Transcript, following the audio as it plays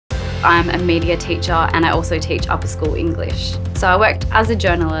I'm a media teacher and I also teach upper school English. So I worked as a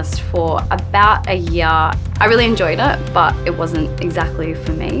journalist for about a year. I really enjoyed it, but it wasn't exactly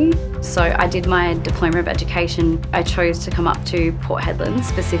for me. So I did my Diploma of Education. I chose to come up to Port Hedland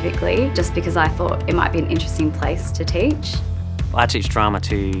specifically, just because I thought it might be an interesting place to teach. I teach drama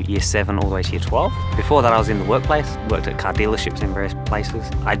to Year 7 all the way to Year 12. Before that I was in the workplace, worked at car dealerships in various places.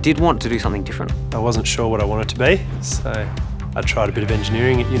 I did want to do something different. I wasn't sure what I wanted to be, so I tried a bit of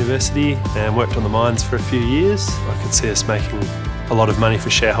engineering at university and worked on the mines for a few years. I could see us making a lot of money for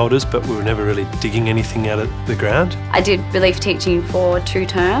shareholders, but we were never really digging anything out of the ground. I did relief teaching for 2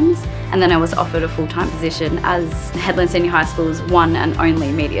 terms, and then I was offered a full-time position as Hedland Senior High School's one and only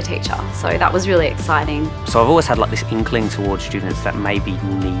media teacher. So that was really exciting. So I've always had like this inkling towards students that maybe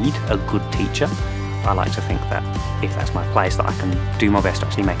need a good teacher. I like to think that if that's my place, that I can do my best to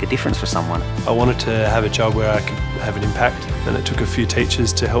actually make a difference for someone. I wanted to have a job where I could have an impact, and it took a few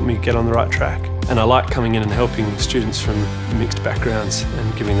teachers to help me get on the right track. And I like coming in and helping students from mixed backgrounds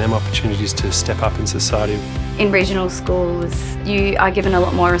and giving them opportunities to step up in society. In regional schools, you are given a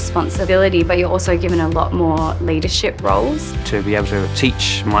lot more responsibility, but you're also given a lot more leadership roles. To be able to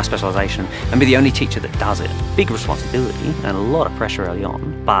teach my specialisation and be the only teacher that does it, big responsibility and a lot of pressure early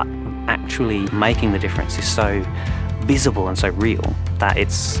on, but actually making the difference is so visible and so real that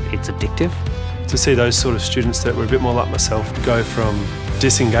it's addictive. To see those sort of students that were a bit more like myself go from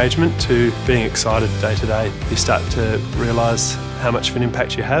disengagement to being excited day to day, you start to realise how much of an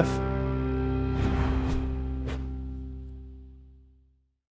impact you have.